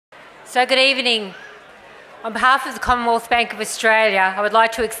So good evening. On behalf of the Commonwealth Bank of Australia, I would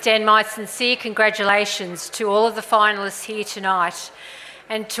like to extend my sincere congratulations to all of the finalists here tonight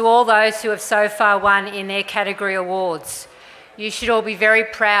and to all those who have so far won in their category awards. You should all be very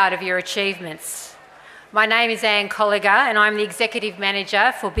proud of your achievements. My name is Anne Colliger and I'm the Executive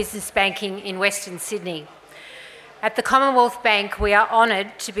Manager for Business Banking in Western Sydney. At the Commonwealth Bank, we are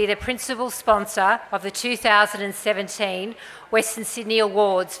honoured to be the principal sponsor of the 2017 Western Sydney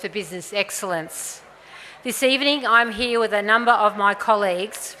Awards for Business Excellence. This evening, I'm here with a number of my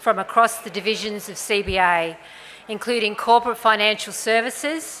colleagues from across the divisions of CBA, including Corporate Financial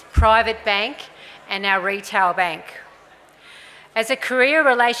Services, Private Bank, and our Retail Bank. As a career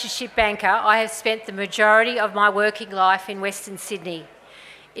relationship banker, I have spent the majority of my working life in Western Sydney.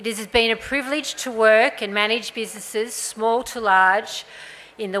 It has been a privilege to work and manage businesses, small to large,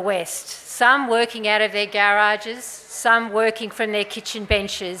 in the West, some working out of their garages, some working from their kitchen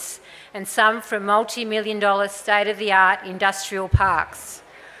benches, and some from multi-million-dollar state-of-the-art industrial parks.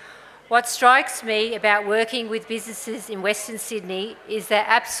 What strikes me about working with businesses in Western Sydney is their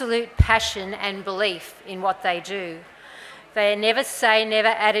absolute passion and belief in what they do, their never say never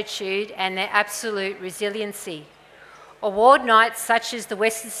attitude, and their absolute resiliency. Award nights such as the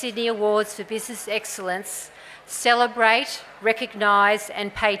Western Sydney Awards for Business Excellence celebrate, recognise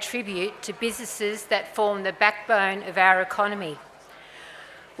and pay tribute to businesses that form the backbone of our economy.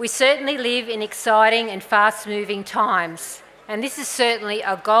 We certainly live in exciting and fast-moving times, and this is certainly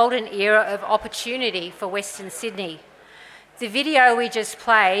a golden era of opportunity for Western Sydney. The video we just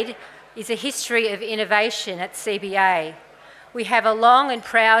played is a history of innovation at CBA. We have a long and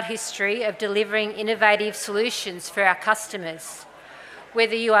proud history of delivering innovative solutions for our customers.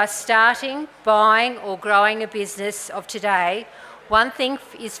 Whether you are starting, buying or growing a business of today, one thing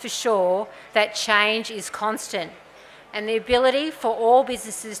is for sure, that change is constant. And the ability for all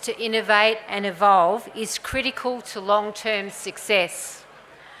businesses to innovate and evolve is critical to long-term success.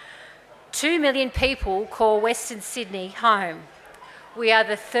 2 million people call Western Sydney home. We are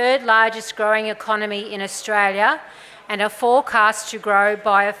the third largest growing economy in Australia and are forecast to grow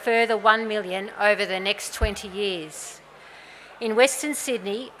by a further 1 million over the next 20 years. In Western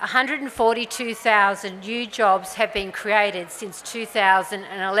Sydney, 142,000 new jobs have been created since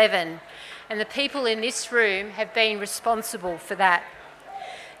 2011, and the people in this room have been responsible for that.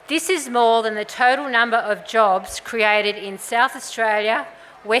 This is more than the total number of jobs created in South Australia,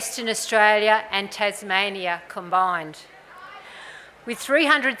 Western Australia and Tasmania combined. With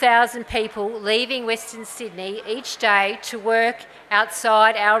 300,000 people leaving Western Sydney each day to work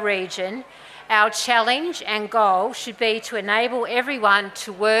outside our region, our challenge and goal should be to enable everyone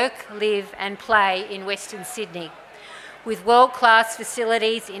to work, live and play in Western Sydney, with world-class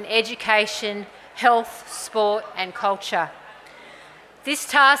facilities in education, health, sport and culture. This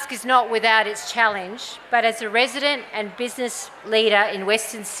task is not without its challenge, but as a resident and business leader in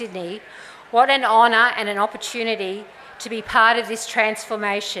Western Sydney, what an honour and an opportunity to be part of this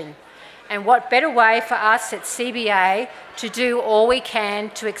transformation. And what better way for us at CBA to do all we can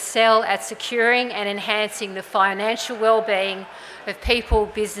to excel at securing and enhancing the financial well-being of people,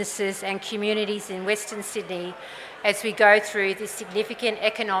 businesses and communities in Western Sydney as we go through this significant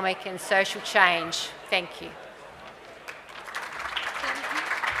economic and social change. Thank you.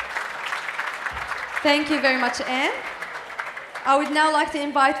 Thank you very much, Anne. I would now like to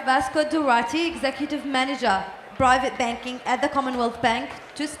invite Vasco Durati, Executive Manager, Private Banking at the Commonwealth Bank,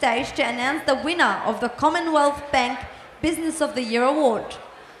 to stage to announce the winner of the Commonwealth Bank Business of the Year Award.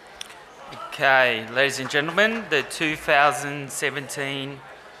 Okay, ladies and gentlemen, the 2017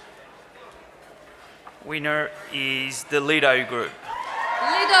 winner is the Lido Group.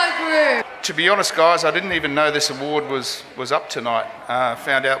 Lido Group. To be honest, guys, I didn't even know this award was up tonight.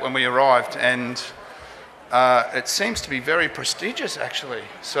 Found out when we arrived, and it seems to be very prestigious, actually.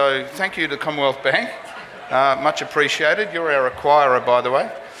 So thank you to Commonwealth Bank. Much appreciated. You're our acquirer, by the way.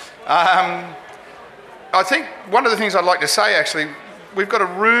 I think one of the things I'd like to say, actually, we've got a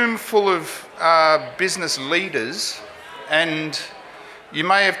room full of business leaders, and you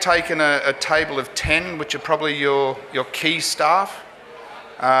may have taken a table of 10, which are probably your key staff.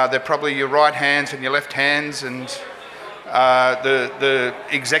 They're probably your right hands and your left hands and the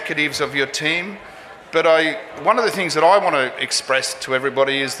executives of your team. But one of the things that I want to express to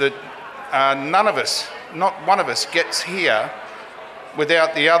everybody is that none of us, not one of us, gets here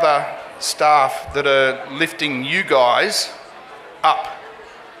without the other staff that are lifting you guys up.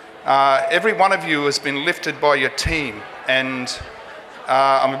 Every one of you has been lifted by your team, and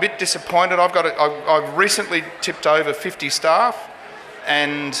I'm a bit disappointed. I've recently tipped over 50 staff,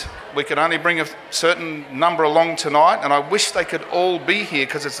 and we could only bring a certain number along tonight, and I wish they could all be here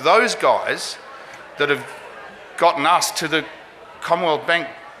because it's those guys that have gotten us to the Commonwealth Bank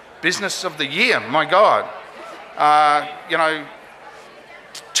Business of the Year. My God. You know,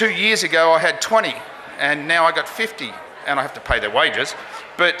 2 years ago I had 20 and now I got 50 and I have to pay their wages.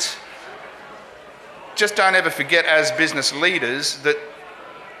 But just don't ever forget as business leaders that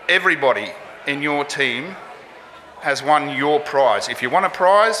everybody in your team has won your prize. If you won a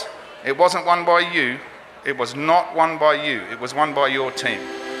prize, it wasn't won by you, it was not won by you, it was won by your team.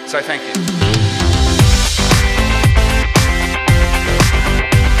 So thank you.